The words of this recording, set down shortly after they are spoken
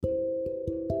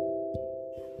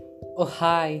Oh,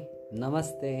 hi,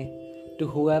 namaste to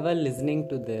whoever listening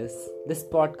to this. This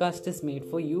podcast is made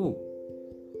for you,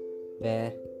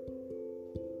 where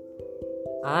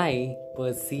I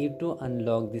perceive to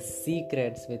unlock the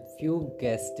secrets with few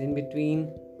guests in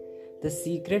between. The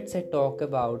secrets I talk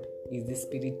about is the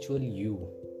spiritual you,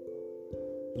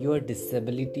 your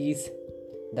disabilities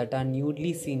that are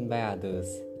newly seen by others.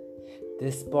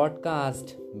 This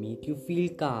podcast make you feel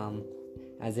calm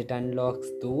as it unlocks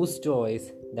those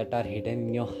joys that are hidden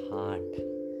in your heart.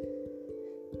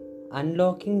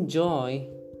 Unlocking joy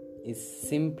is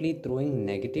simply throwing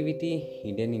negativity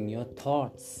hidden in your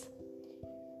thoughts.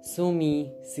 So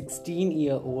me,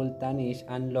 16-year-old Tanish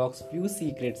unlocks few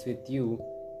secrets with you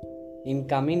in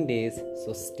coming days,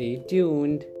 so stay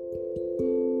tuned.